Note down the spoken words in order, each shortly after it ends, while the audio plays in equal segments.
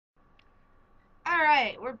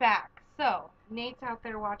Alright, we're back. So, Nate's out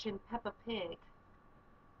there watching Peppa Pig.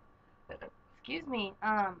 Excuse me.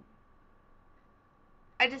 I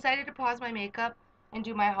decided to pause my makeup and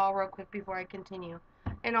do my haul real quick before I continue.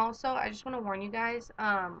 And also, I just want to warn you guys,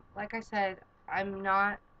 like I said, I'm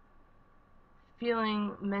not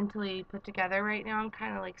feeling mentally put together right now. I'm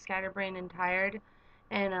kind of like scatterbrained and tired.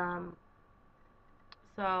 And,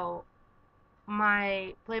 so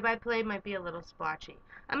my play-by-play might be a little splotchy.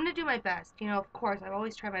 I'm going to do my best. You know, of course, I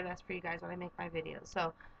always try my best for you guys when I make my videos.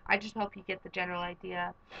 So I just hope you get the general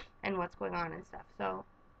idea and what's going on and stuff. So,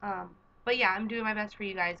 but yeah, I'm doing my best for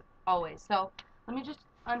you guys always. So let me just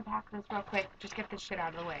unpack this real quick. Just get this shit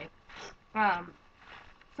out of the way. Um,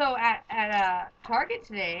 so at Target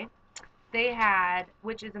today, they had,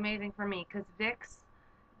 which is amazing for me, because Vicks,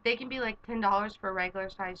 they can be like $10 for a regular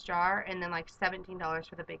size jar and then like $17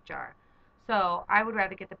 for the big jar. So I would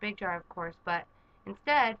rather get the big jar, of course, but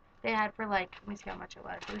instead they had for like, let me see how much it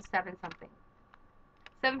was. It was seven something,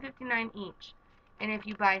 $7.59 each. And if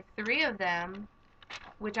you buy three of them,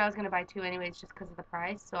 which I was gonna buy two anyways, just because of the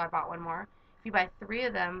price, so I bought one more. If you buy three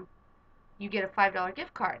of them, you get a $5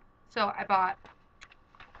 gift card. So I bought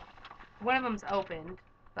one of them's opened,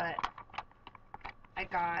 but I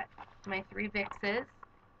got my three Vicks,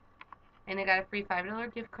 and I got a free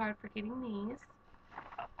 $5 gift card for getting these.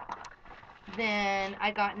 Then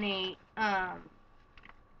I got Nate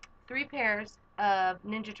three pairs of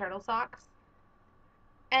Ninja Turtle socks.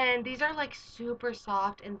 And these are like super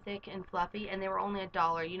soft and thick and fluffy, and they were only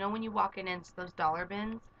 $1. You know when you walk in and it's those dollar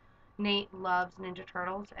bins? Nate loves Ninja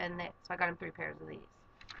Turtles, and so I got him three pairs of these.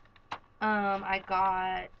 I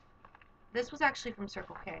got, this was actually from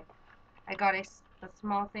Circle K. I got a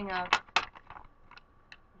small thing of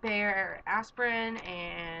Bayer aspirin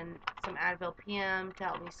and some Advil PM to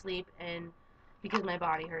help me sleep, and because my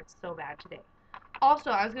body hurts so bad today. Also,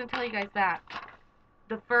 I was going to tell you guys that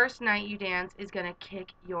the first night you dance is going to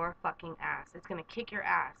kick your fucking ass. It's going to kick your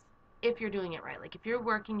ass if you're doing it right. Like, if you're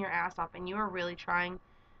working your ass off and you are really trying,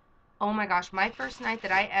 oh my gosh, my first night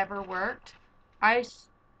that I ever worked, I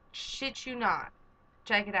shit you not.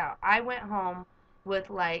 Check it out. I went home with,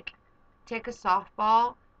 like, take a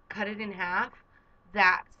softball, cut it in half,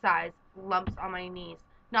 that size lumps on my knees.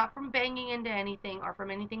 Not from banging into anything or from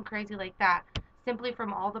anything crazy like that. Simply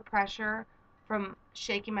from all the pressure from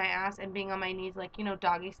shaking my ass and being on my knees, like, you know,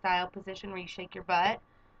 doggy style position where you shake your butt.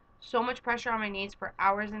 So much pressure on my knees for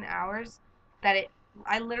hours and hours that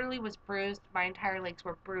I literally was bruised. My entire legs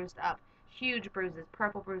were bruised up. Huge bruises,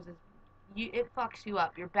 purple bruises. It fucks you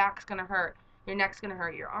up. Your back's gonna hurt. Your neck's gonna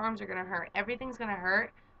hurt. Your arms are gonna hurt. Everything's gonna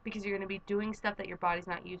hurt because you're gonna be doing stuff that your body's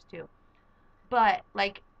not used to. But,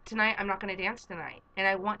 like, tonight, I'm not going to dance tonight. And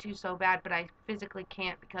I want to so bad, but I physically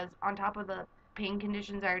can't because on top of the pain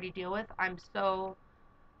conditions I already deal with, I'm so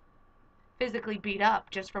physically beat up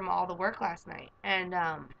just from all the work last night. And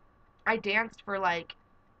I danced for, like,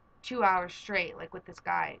 2 hours straight, like, with this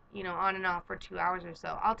guy, you know, on and off for 2 hours or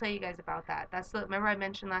so. I'll tell you guys about that. Remember I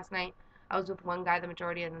mentioned last night I was with one guy the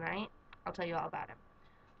majority of the night? I'll tell you all about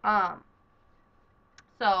him.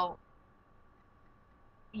 So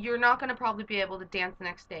you're not going to probably be able to dance the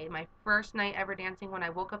next day. My first night ever dancing, when I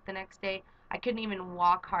woke up the next day, I couldn't even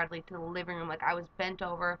walk hardly to the living room. Like, I was bent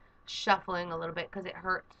over, shuffling a little bit because it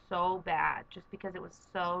hurt so bad, just because it was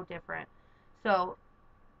so different. So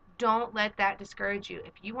don't let that discourage you.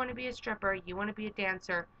 If you want to be a stripper, you want to be a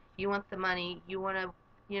dancer, you want the money, you want to,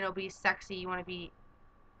 you know, be sexy, you want to be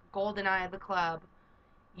golden eye of the club,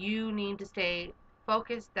 you need to stay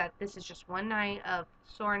focused that this is just one night of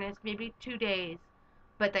soreness, maybe 2 days,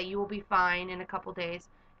 but that you will be fine in a couple days,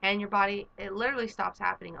 and your body, it literally stops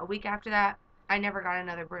happening. A week after that, I never got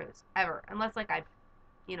another bruise, ever, unless, like, I,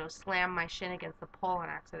 you know, slammed my shin against the pole on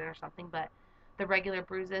accident or something, but the regular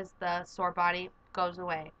bruises, the sore body, goes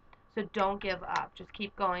away. So don't give up. Just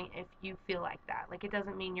keep going if you feel like that. Like, it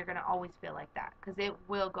doesn't mean you're going to always feel like that, because it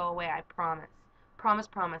will go away, I promise. Promise,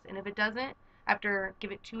 promise. And if it doesn't, after,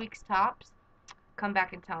 give it 2 weeks tops, come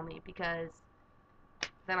back and tell me, because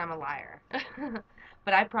then I'm a liar.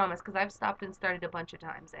 But I promise, because I've stopped and started a bunch of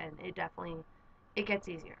times, and it definitely, it gets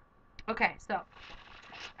easier. Okay, so,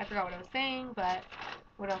 I forgot what I was saying, but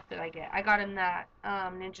what else did I get? I got him that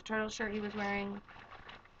Ninja Turtle shirt he was wearing.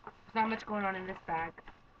 There's not much going on in this bag.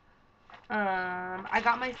 I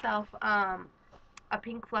got myself a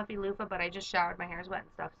pink fluffy loofah, but I just showered, my hair's wet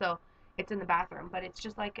and stuff, so it's in the bathroom. But it's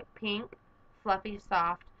just like pink, fluffy,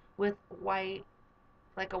 soft, with white,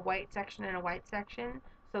 like a white section and a white section.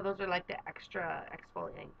 So those are like the extra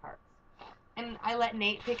exfoliating parts. And I let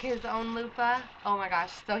Nate pick his own loofah. Oh my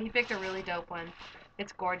gosh, so he picked a really dope one.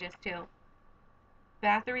 It's gorgeous too.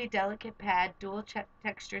 Bathory Delicate Pad, dual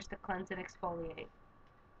textures to cleanse and exfoliate.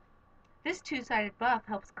 This two-sided buff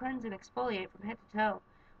helps cleanse and exfoliate from head to toe.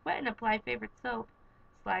 Wet and apply favorite soap.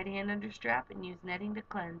 Slide hand under strap and use netting to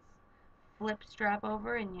cleanse. Flip strap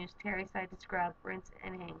over and use terry side to scrub. Rinse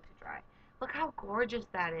and hang to dry. Look how gorgeous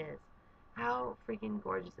that is. How freaking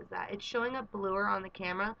gorgeous is that? It's showing up bluer on the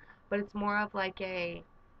camera, but it's more of like a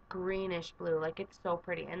greenish blue. Like, it's so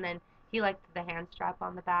pretty. And then he liked the hand strap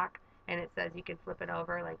on the back, and it says you can flip it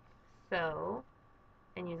over like so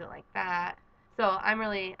and use it like that. So I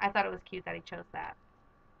thought it was cute that he chose that.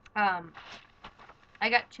 I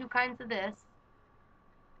got two kinds of this.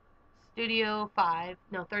 Studio 35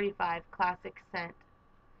 Classic Scent.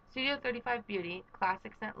 Studio 35 Beauty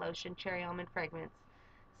Classic Scent Lotion, Cherry Almond Fragrance.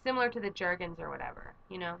 Similar to the Jergens or whatever.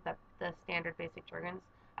 You know, the standard basic Jergens.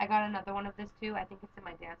 I got another one of this too. I think it's in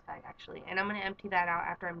my dance bag actually. And I'm going to empty that out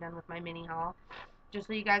after I'm done with my mini haul. Just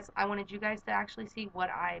so you guys, I wanted you guys to actually see what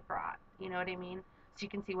I brought. You know what I mean? So you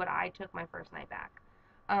can see what I took my first night back.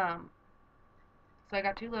 So I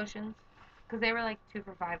got two lotions. Because they were like 2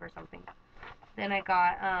 for $5 or something. Then I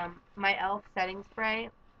got my e.l.f. setting spray.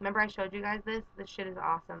 Remember I showed you guys this? This shit is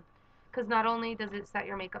awesome. Because not only does it set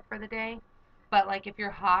your makeup for the day, but like if you're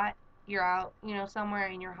hot, you're out, you know, somewhere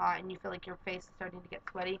and you're hot and you feel like your face is starting to get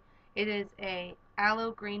sweaty, it is a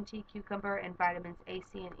aloe, green tea, cucumber, and vitamins A,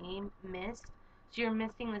 C, and E mist. So you're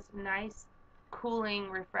misting this nice, cooling,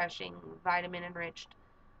 refreshing, vitamin-enriched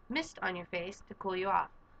mist on your face to cool you off.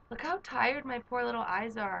 Look how tired my poor little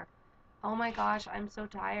eyes are. Oh my gosh, I'm so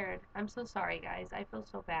tired. I'm so sorry, guys. I feel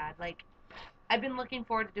so bad. Like, I've been looking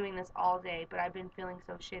forward to doing this all day, but I've been feeling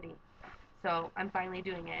so shitty. So I'm finally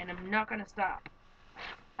doing it, and I'm not going to stop.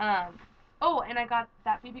 Oh, and I got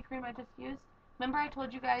that BB cream I just used. Remember I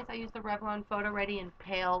told you guys I used the Revlon Photo Ready in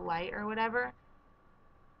pale light or whatever?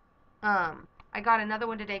 I got another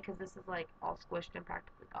one today because this is like all squished and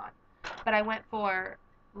practically gone. But I went for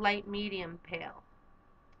light medium pale.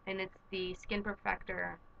 And it's the Skin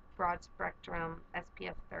Perfector Broad Spectrum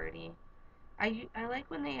SPF 30. I like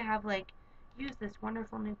when they have like, use this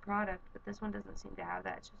wonderful new product, but this one doesn't seem to have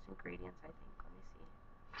that. It's just ingredients, I think.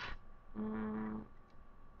 Let me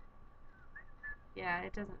see. Yeah,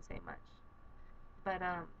 it doesn't say much.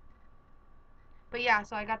 But yeah,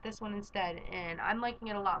 so I got this one instead, and I'm liking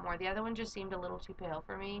it a lot more. The other one just seemed a little too pale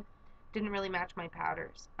for me. Didn't really match my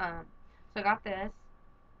powders. So I got this.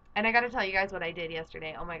 And I gotta tell you guys what I did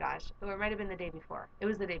yesterday. Oh my gosh. Or it might have been the day before. It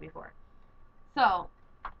was the day before. So,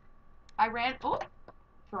 I ran,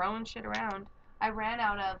 throwing shit around. I ran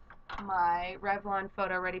out of my Revlon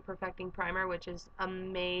Photo Ready Perfecting Primer, which is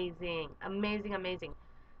amazing. Amazing, amazing.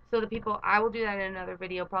 So the people, I will do that in another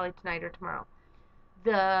video, probably tonight or tomorrow.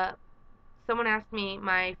 Someone asked me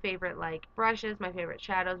my favorite, like, brushes, my favorite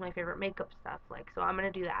shadows, my favorite makeup stuff. Like, so I'm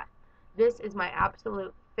gonna do that. This is my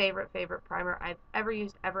absolute favorite primer I've ever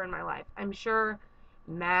used ever in my life. I'm sure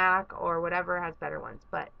MAC or whatever has better ones,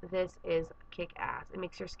 but this is kick-ass. It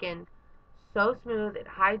makes your skin so smooth. It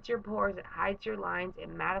hides your pores. It hides your lines. It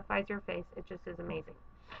mattifies your face. It just is amazing.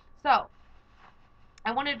 So,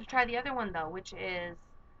 I wanted to try the other one, though, which is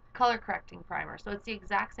color correcting primer. So, it's the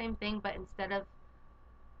exact same thing, but instead of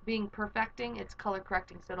being perfecting, it's color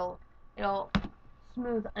correcting. So, it'll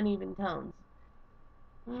smooth uneven tones.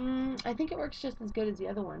 I think it works just as good as the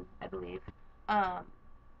other one, I believe.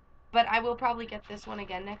 But I will probably get this one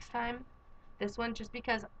again next time. This one, just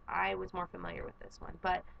because I was more familiar with this one.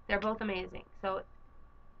 But they're both amazing. So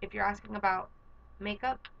if you're asking about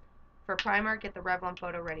makeup, for primer, get the Revlon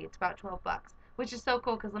Photo Ready. It's about $12, which is so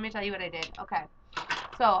cool because let me tell you what I did. Okay,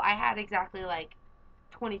 so I had exactly like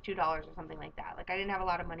 $22 or something like that. Like, I didn't have a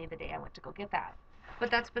lot of money the day I went to go get that.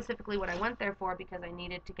 But that's specifically what I went there for because I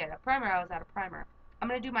needed to get a primer. I was out of primer. I'm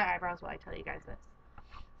going to do my eyebrows while I tell you guys this.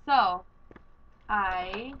 So,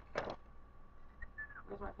 where's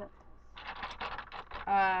my pencils?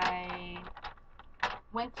 I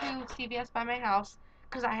went to CVS by my house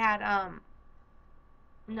because I had,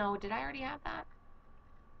 no, did I already have that?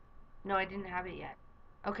 No, I didn't have it yet.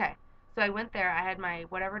 Okay, so I went there, I had my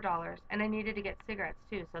whatever dollars, and I needed to get cigarettes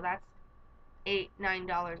too, so that's $8,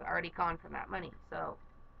 $9 already gone from that money, so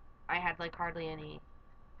I had like hardly any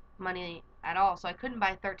money at all, so I couldn't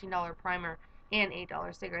buy a $13 primer and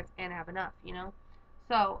 $8 cigarettes and have enough, you know?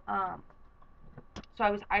 So,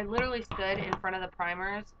 I literally stood in front of the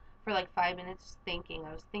primers for like 5 minutes thinking.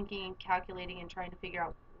 I was thinking and calculating and trying to figure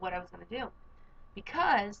out what I was going to do.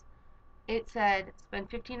 Because it said spend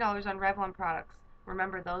 $15 on Revlon products.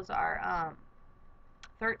 Remember, those are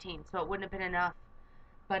 13, so it wouldn't have been enough.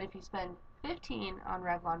 But if you spend 15 on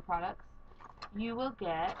Revlon products, you will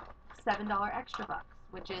get $7 extra bucks,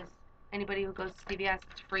 which is, anybody who goes to CVS,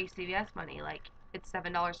 it's free CVS money. Like, it's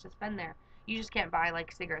 $7 to spend there. You just can't buy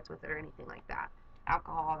like cigarettes with it or anything like that.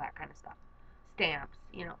 Alcohol, that kind of stuff. Stamps,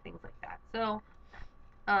 things like that.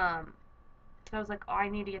 Um, so I was like, oh, I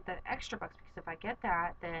need to get that extra bucks because if I get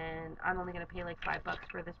that, then I'm only gonna pay like $5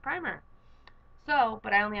 for this primer. So,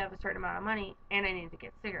 but I only have a certain amount of money, and I needed to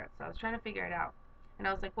get cigarettes. So I was trying to figure it out, and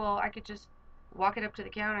I was like, well, I could just walk it up to the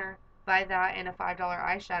counter, buy that and a $5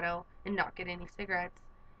 eyeshadow, and not get any cigarettes,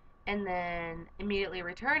 and then immediately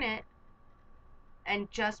return it, and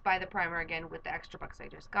just buy the primer again with the extra bucks I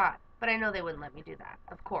just got. But I know they wouldn't let me do that.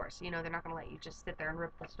 Of course, they're not gonna let you just sit there and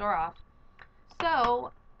rip the store off.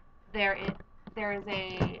 So there is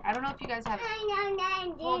a, I don't know if you guys have.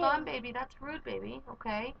 Hold on, baby. That's rude, baby.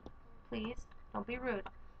 Okay, please don't be rude.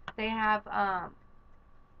 They have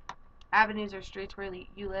avenues or streets where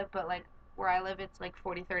you live, but like where I live, it's like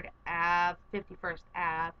 43rd Ave, 51st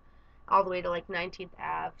Ave, all the way to like 19th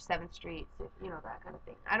Ave, 7th Street, that kind of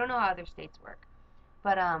thing. I don't know how other states work,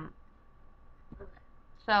 but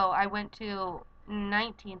so I went to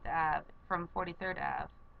 19th Ave from 43rd Ave,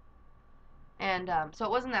 and so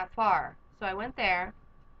it wasn't that far. So I went there,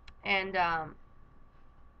 and I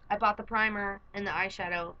bought the primer and the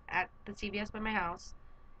eyeshadow at the CVS by my house,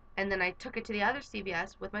 and then I took it to the other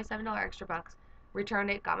CVS with my $7 extra bucks, returned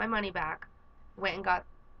it, got my money back, went and got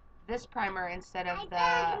this primer instead of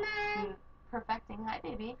the perfecting. Hi,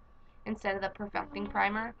 baby. Instead of the perfecting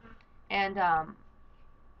primer, and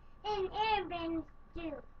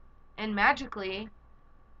and magically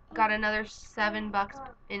got another $7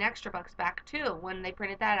 in extra bucks back too when they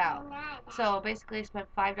printed that out. So basically, I spent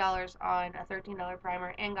 $5 on a $13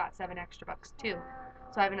 primer and got 7 extra bucks too.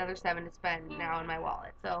 So I have another 7 to spend now in my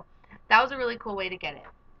wallet. So that was a really cool way to get it.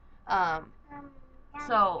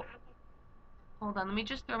 So hold on, let me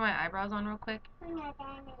just throw my eyebrows on real quick.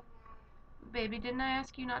 Baby, didn't I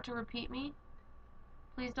ask you not to repeat me?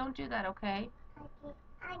 Please don't do that, okay?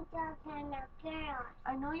 I'm talking to girls.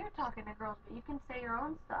 I know you're talking to girls, but you can say your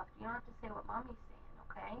own stuff. You don't have to say what mommy's saying,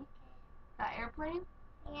 okay? That airplane?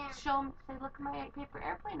 Yeah. Show him, say, look at my paper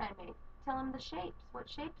airplane I made. Tell him the shapes. What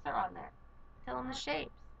shapes are on there? Tell him the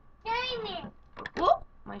shapes. Diamond. Whoop!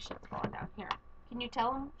 My shit's falling down here. Can you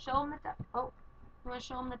tell him, show him the, oh, you want to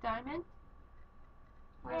show him the diamond?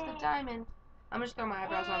 Where's the diamond? I'm just throwing my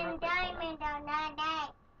eyebrows on real quick. Diamond on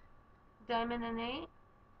that. Diamond and 8?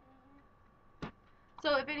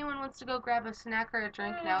 So if anyone wants to go grab a snack or a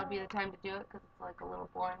drink, now would be the time to do it because it's like a little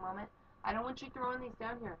boring moment. I don't want you throwing these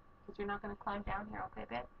down here because you're not going to climb down here, okay,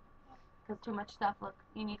 babe? Because too much stuff. Look,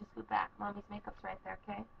 you need to scoot back. Mommy's makeup's right there,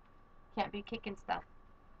 okay? Can't be kicking stuff.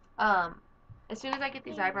 As soon as I get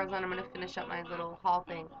these eyebrows on, I'm going to finish up my little haul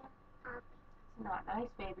thing. It's not nice,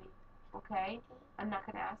 baby. Okay? I'm not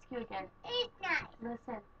going to ask you again. It's nice.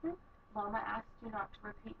 Listen, Mama asked you not to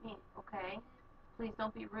repeat me, okay? Please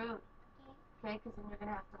don't be rude. Okay, because then you're going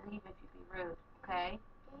to have to leave if you be rude, okay?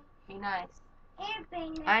 Be nice.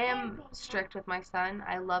 I am strict with my son.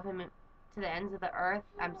 I love him to the ends of the earth.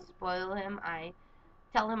 I spoil him. I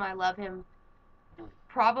tell him I love him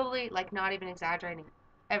probably, like, not even exaggerating,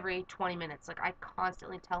 every 20 minutes. Like, I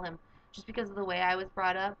constantly tell him, just because of the way I was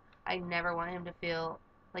brought up, I never want him to feel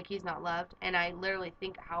like he's not loved. And I literally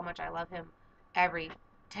think how much I love him every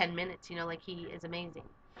 10 minutes, like he is amazing.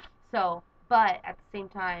 So, but at the same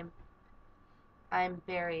time, I'm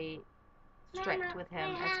very strict with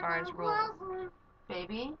him as far as rules.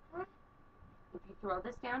 Baby, if you throw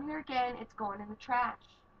this down here again, it's going in the trash.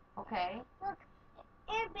 Okay? Look,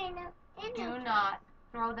 do not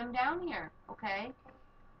throw them down here. Okay?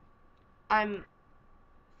 I'm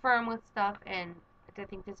firm with stuff, and I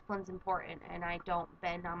think discipline's important, and I don't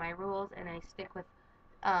bend on my rules, and I stick with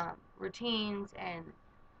routines, and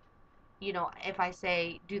if I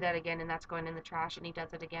say do that again and that's going in the trash and he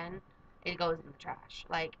does it again, it goes in the trash.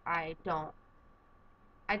 Like, I don't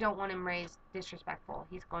want him raised disrespectful.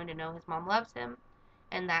 He's going to know his mom loves him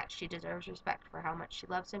and that she deserves respect for how much she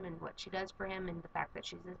loves him and what she does for him and the fact that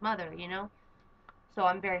she's his mother, So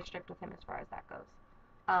I'm very strict with him as far as that goes.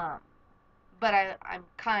 But I'm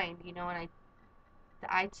kind, and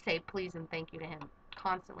I say please and thank you to him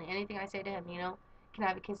constantly. Anything I say to him, can I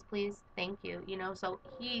have a kiss, please? Thank you. So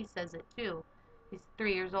he says it too. He's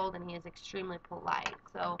 3 years old and he is extremely polite.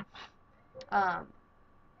 So,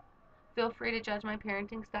 feel free to judge my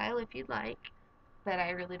parenting style if you'd like, but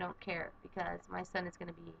I really don't care because my son is going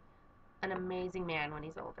to be an amazing man when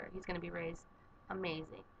he's older. He's going to be raised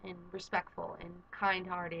amazing and respectful and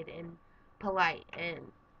kind-hearted and polite and,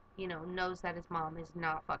 knows that his mom is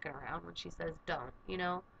not fucking around when she says don't,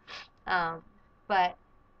 But,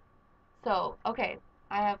 so, okay,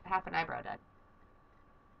 I have half an eyebrow done.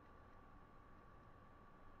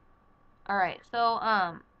 Alright, so,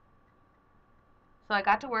 So I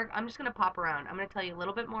got to work. I'm just going to pop around. I'm going to tell you a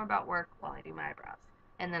little bit more about work while I do my eyebrows.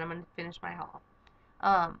 And then I'm going to finish my haul.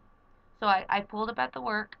 Um, so I pulled up at the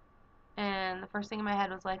work, and the first thing in my head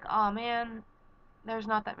was like, oh man, there's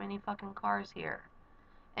not that many fucking cars here.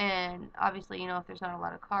 And obviously, if there's not a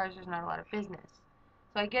lot of cars, there's not a lot of business.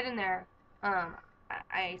 So I get in there, um,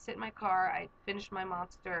 I sit in my car, I finish my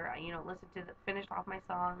monster, listen to finish off my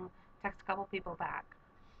song, text a couple people back.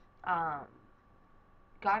 Um,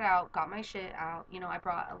 got out, got my shit out. I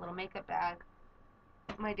brought a little makeup bag,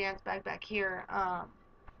 my dance bag back here.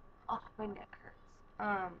 Oh, my neck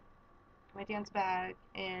hurts. My dance bag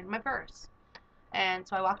and my purse. And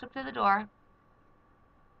so I walked up to the door.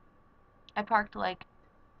 I parked like,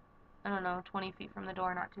 I don't know, 20 feet from the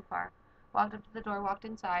door, not too far. Walked up to the door, walked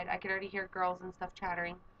inside. I could already hear girls and stuff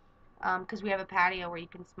chattering. Because we have a patio where you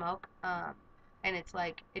can smoke. And it's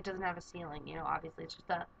like, it doesn't have a ceiling, obviously. It's just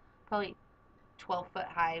a probably 12-foot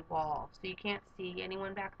high wall. So you can't see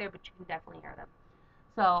anyone back there, but you can definitely hear them.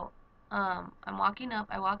 So, I'm walking up,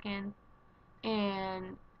 I walk in,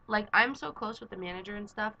 and like I'm so close with the manager and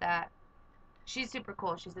stuff that she's super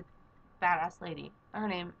cool. She's a badass lady. Her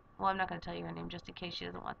name, well, I'm not going to tell you her name just in case she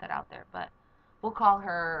doesn't want that out there, but we'll call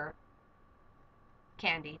her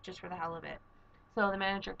Candy just for the hell of it. So the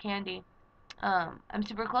manager, Candy, I'm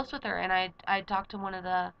super close with her, and I talked to one of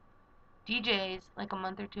the DJs like a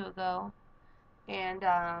month or two ago, and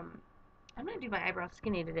I'm gonna do my eyebrows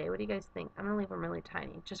skinny today. What do you guys think? I'm gonna leave them really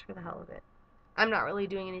tiny just for the hell of it. I'm not really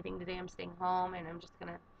doing anything today. I'm staying home, and I'm just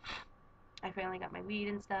gonna. I finally got my weed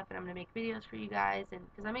and stuff, and I'm gonna make videos for you guys, and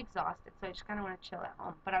because I'm exhausted, so I just kind of want to chill at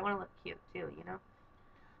home, but I want to look cute too.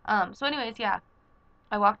 So anyways, yeah,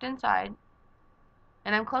 I walked inside,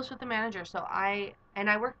 and I'm close with the manager, so I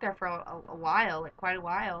worked there for a while, like quite a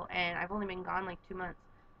while, and I've only been gone like 2 months.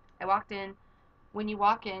 I walked in. When you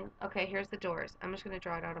walk in, okay, here's the doors. I'm just gonna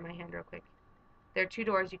draw it out on my hand real quick. There are two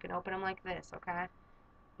doors. You can open them like this, okay?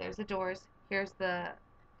 There's the doors. Here's the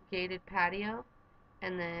gated patio,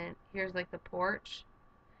 and then here's like the porch,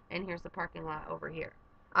 and here's the parking lot over here.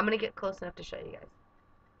 I'm gonna get close enough to show you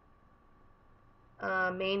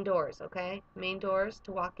guys. Main doors, okay? Main doors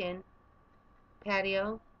to walk in,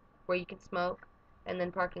 patio where you can smoke, and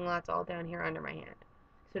then parking lots all down here under my hand.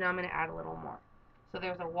 So now I'm gonna add a little more. So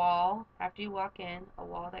there's a wall after you walk in, a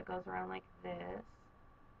wall that goes around like this,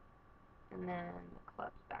 and then the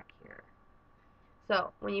club's back here.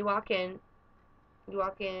 So when you walk in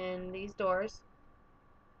these doors.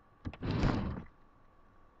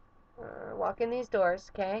 Walk in these doors,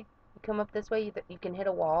 okay? You come up this way, you can hit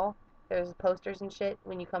a wall. There's posters and shit.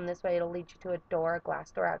 When you come this way, it'll lead you to a door, a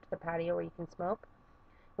glass door out to the patio where you can smoke.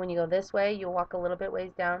 When you go this way, you'll walk a little bit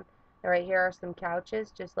ways down. And right here are some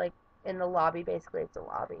couches, just like in the lobby. Basically, it's a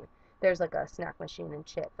lobby. There's like a snack machine and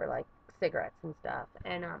shit for like cigarettes and stuff.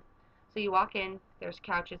 And so you walk in, there's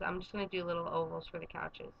couches. I'm just gonna do little ovals for the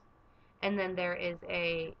couches. And then there is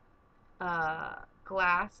a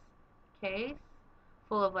glass case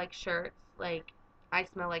full of like shirts, like I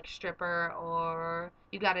smell like stripper, or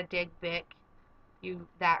you gotta dig Bic, you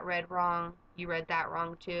that read wrong, you read that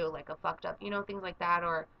wrong too, like a fucked up, things like that,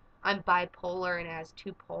 or I'm bipolar and it has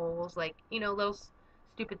two poles, like, those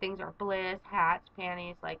stupid things are bliss, hats,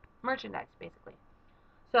 panties, like merchandise basically.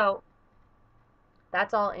 So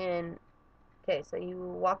that's all in. Okay, so you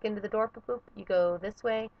walk into the door, boop, boop, you go this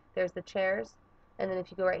way, there's the chairs, and then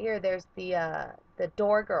if you go right here, there's the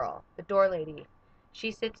door girl, the door lady.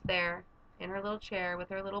 She sits there in her little chair with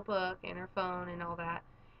her little book and her phone and all that,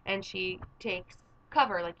 and she takes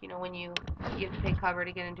cover, like, when you have to pay cover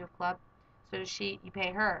to get into a club, so you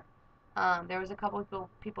pay her. There was a couple of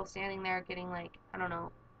people standing there getting, like, I don't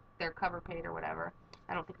know, their cover paid or whatever.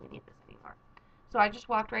 I don't think we need this anymore. So I just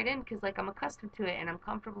walked right in because, like, I'm accustomed to it and I'm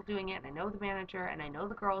comfortable doing it and I know the manager and I know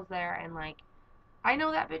the girls there and, like, I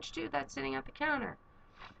know that bitch too that's sitting at the counter.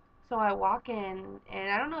 So I walk in and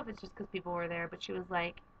I don't know if it's just because people were there, but she was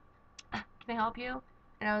like, can I help you?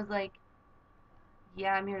 And I was like,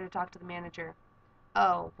 yeah, I'm here to talk to the manager.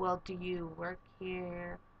 Oh, well, do you work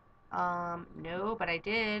here? No, but I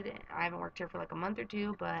did. I haven't worked here for like a month or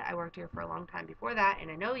two, but I worked here for a long time before that and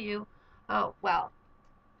I know you. Oh, well,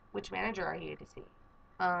 which manager are you to see?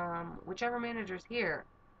 Whichever manager's here.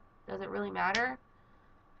 Does it really matter?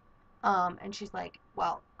 And she's like,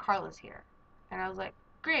 well, Carla's here. And I was like,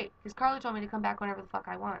 great, because Carla told me to come back whenever the fuck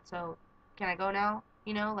I want, so can I go now?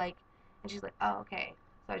 Like, and she's like, oh, okay.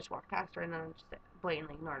 So I just walked past her and then just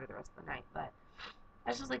blatantly ignored her the rest of the night. But I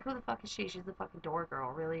was just like, who the fuck is she? She's the fucking door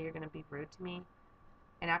girl. Really? You're gonna be rude to me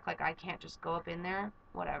and act like I can't just go up in there?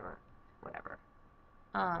 Whatever. Whatever.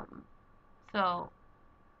 Um, so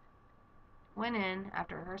went in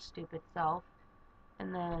after her stupid self,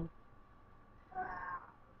 and then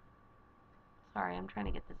Sorry, I'm trying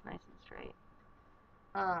to get this nice and straight.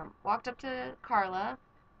 Walked up to Carla,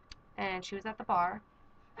 and she was at the bar,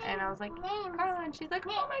 and I was like, Carla, and she's like,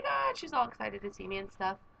 oh my god, she's all excited to see me and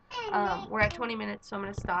stuff. We're at 20 minutes, so I'm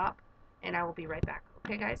gonna stop, and I will be right back.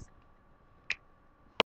 Okay, guys?